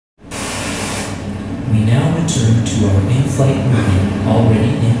We now return to our in-flight movie,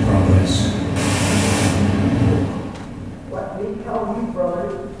 already in progress. What we tell you,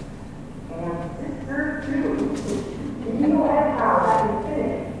 brothers and sisters too, you know how that is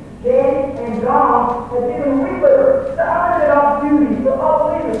finished. Dead and gone has given rebirth to underdog duties, to all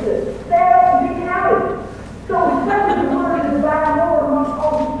witnesses, stand up and be counted. So spread the word and divine more amongst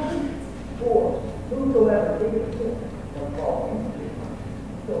all the people. For whosoever taketh sin shall fall into it.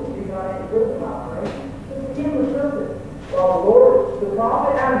 So you got any wisdom, my friend. Just begin with purpose. While the Lord, the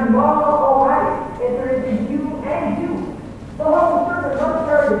prophet, and God Almighty enter into you and you. The whole servant must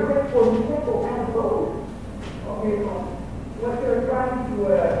carry the quick for the simple and the bold. Okay, well, what you're trying to,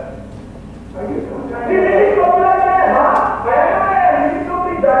 are you trying to... This is something like that, huh? I am. This is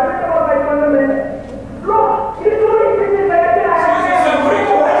something that about my fundamental. Look, it's only things like that.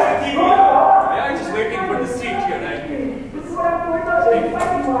 I'm just waiting for the seat here, right? This is what I'm doing now.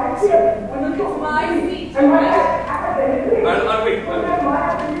 It's my seat. When you took my seat. And my academic. I'll wait. My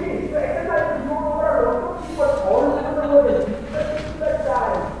academic. The exercise is more order. Don't see what's all in the world. Let's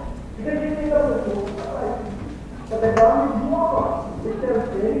die. You can give me up the book. But the ground is more.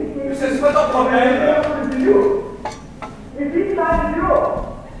 This is what the problem is. If it's not zero,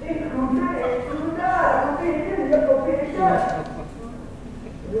 include that.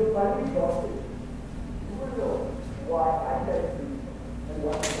 You'll find exhausted. You will know why I said to you and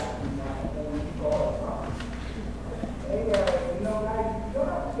what is happening now when you call it from. Hey, you know, guys, you don't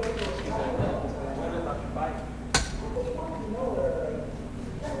have to get those kind of things. I just want to know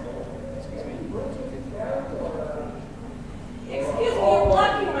Excuse me, you're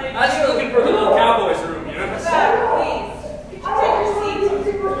blocking my view. I was looking for the little cowboys room, you know? Please, could you take your seat?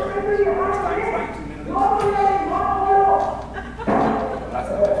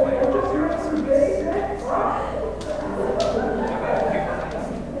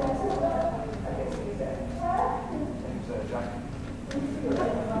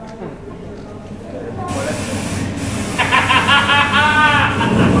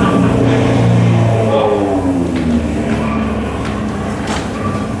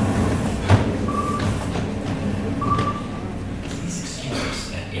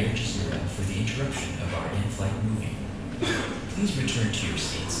 Please return to your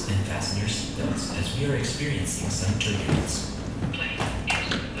seats and fasten your seatbelts as we are experiencing some turbulence. Plane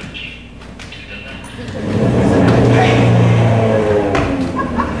is lurching to the left. Hey!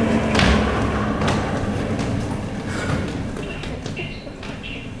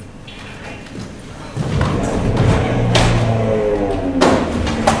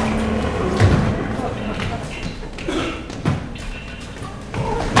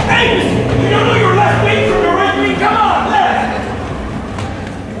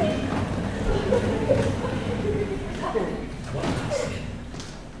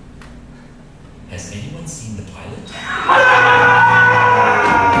 Has anyone seen the pilot?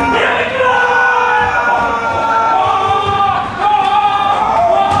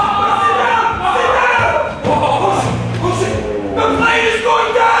 The plane is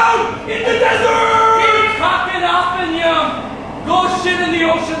going down in the desert! Keep cocking up and go shit in the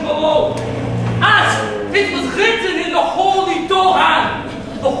ocean below. As it was written in the Holy Torah.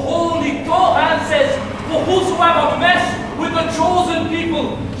 The Holy Torah says, for whosoever mess with the chosen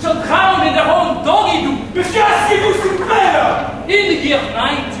people shall drown in their own doggy do. In the year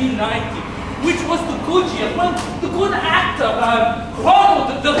 1990, which was the good year, when the good actor,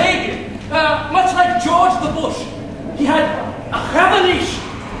 Ronald the Reagan, much like George the Bush, he had a revelation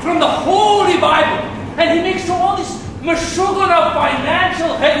from the Holy Bible, and he makes sure all this meshuggah of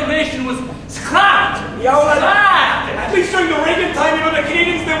financial regulation was scrapped. At least during the Reagan time, you know, the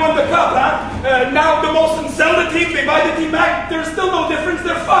Canadians, they won the cup, huh? Now the Molson sell the team, they buy the team back, there's still no difference,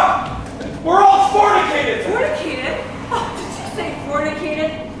 they're fucked. We're all fornicated. Fornicated? Oh, did you say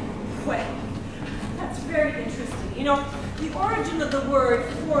fornicated? Well, that's very interesting. You know, the origin of the word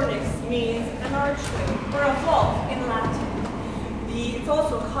fornix means an archway or a vault in Latin. It's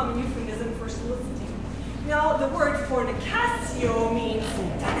also a common euphemism for soliciting. Now, the word fornicatio means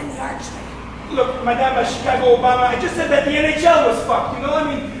done in the archway. Look, Madame Chicago Obama, I just said that the NHL was fucked, you know? I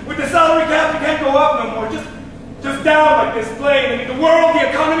mean, with the salary cap, you can't go up no more. Just down like this plane. I mean, the world, the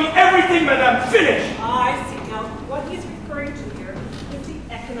economy, everything, Madame, finish. I see. Now, what he's referring to here is the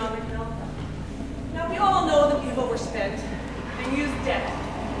economic meltdown. Now, we all know that we've overspent and used debt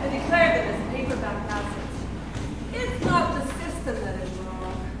and declared them as paperback assets. It's not the system that is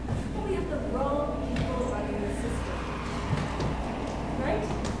wrong, but we have the wrong people running the system. Right?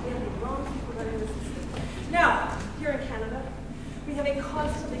 We have the wrong people running the system. Now, here in Canada, we have a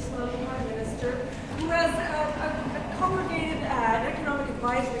constantly smiling Prime Minister who has congregated an economic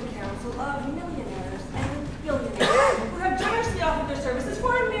advisory council of millionaires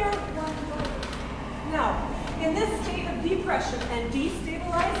Now, in this state of depression and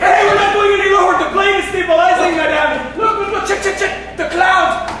destabilizing... Hey, we're not going any lower. The plane is stabilizing, madame. Look, check. The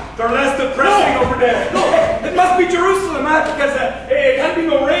clouds. They're less depressing over there. No, it must be Jerusalem, huh? Because it can't be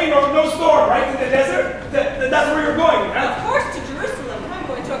no rain or no storm, right? In the desert. That's where you're going, huh? Of course, to Jerusalem. I'm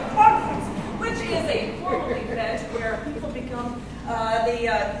going to a conference, which is a formal event where people become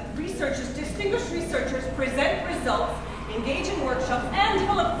distinguished researchers present results, engage in workshops, and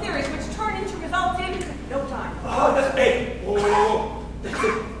develop theories which turn into results in no time. Oh, that's hey. Whoa. That's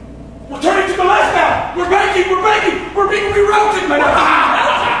it. We're turning to the left now. We're banking. We're being rerouted, madame.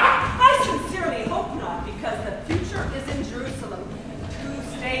 I sincerely hope not, because the future is in Jerusalem.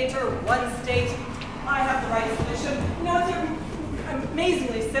 2-state or 1-state. I have the right solution. No, it's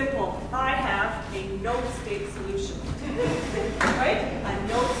amazingly simple. I have a no-state solution. Right? A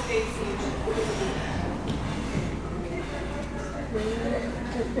no-state solution.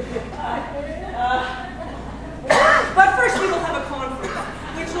 But first we will have a conference,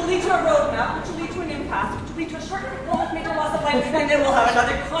 which will lead to a roadmap, which will lead to an impasse, which will lead to a short major loss of life, and then we'll have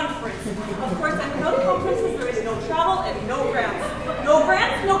another conference. Of course, and without conferences, there is no travel and no grants. No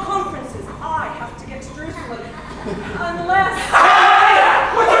grants, no conferences. I have to get to Jerusalem. Unless...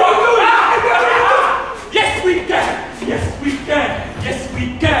 What are you doing? Yes, we can! Yes, we can! Yes,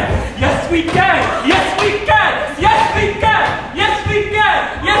 we can! Yes, we can! Yes, we can! Yes, we can! Yes, we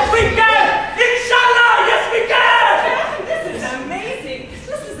can! Yes, we can! Inshallah! Yes, we can! This is amazing.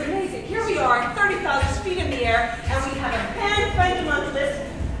 This is amazing. Here we are, 30,000 feet in the air, and we have a Pan Fundamentalist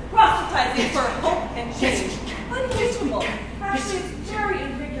proselytizing for hope and change. Unbelievable. Actually, it's very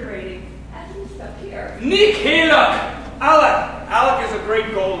invigorating. At least up here. Nick Halak! Alec is a great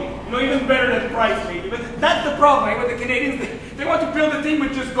goalie. You know, even better than Price, maybe. But that's the problem, right? With the Canadians, they want to build a team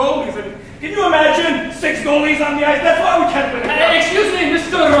with just goalies. I mean, can you imagine 6 goalies on the ice? That's why we can't win it. Excuse me,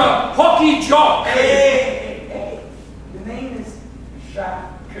 Mr. Hockey Jock. Hey. The name is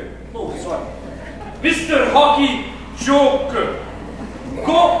Jock. Oh, sorry. Mr. Hockey Jock.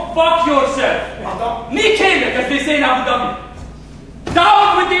 Go fuck yourself. Nick Halak, as they say in Abu Dhabi.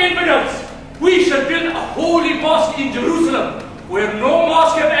 Down with the infidels. We shall build a holy mosque in Jerusalem, where no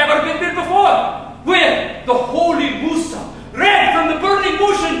mosque have ever been built before, where the holy Musa read from the burning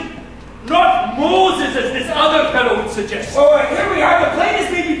bush, and not Moses, as this other fellow would suggest. Oh, here we are. The plane is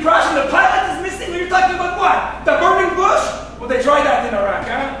maybe crashing. The pilot is missing. You're talking about what? The burning bush? Well, they tried that in Iraq,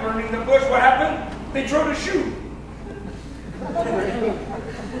 huh? Burning the bush. What happened? They threw the shoe.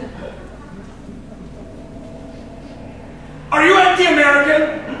 Are you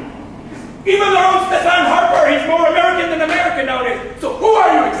anti-American? Even their own Stefan Harper, he's more American than American nowadays. So who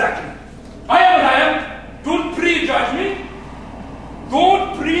are you exactly? I am what I am. Don't prejudge me.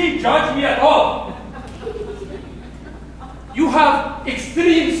 Don't prejudge me at all. You have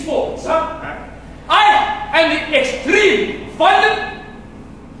extreme sports, huh? I am the extreme fundamentalist.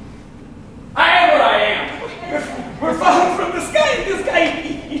 I am what I am. We're falling from the sky. This guy,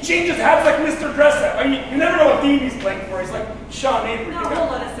 he changes hats like Mr. Dressup. I mean, you never know what team he's playing for. He's like Sean Avery. Now, hold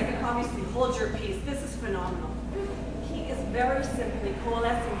on a second. Obviously, hold your peace. This is phenomenal. He is very simply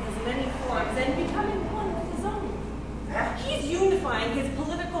coalescing his many forms and becoming one with his own. He's unifying his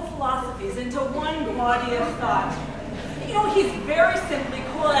political philosophies into one body of thought. You know, he's very simply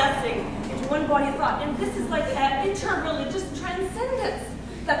coalescing into one body of thought. And this is like an interreligious transcendence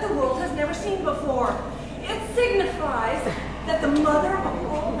that the world has never seen before. It signifies that the mother of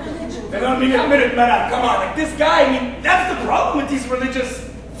all religions... They don't even admit it, madame. Come on, like this guy, I mean, that's the problem with these religious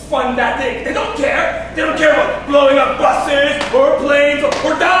fanatics. They don't care. They don't care about blowing up buses or planes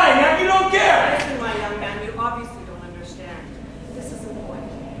or dying. You don't care. Listen, my young man, you obviously don't understand. This is the point.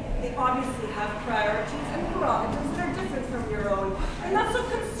 They obviously have priorities and prerogatives that are different from your own. They're not so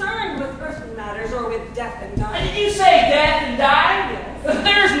concerned with earthly matters or with death and dying. Did you say death and dying? Yes.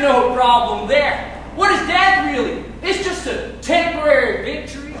 There's no problem there. What is death really? It's just a temporary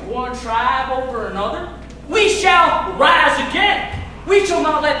victory of one tribe over another. We shall rise again. We shall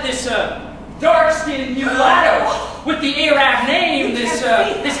not let this dark-skinned mulatto with the Arab name,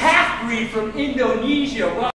 this half-breed from Indonesia,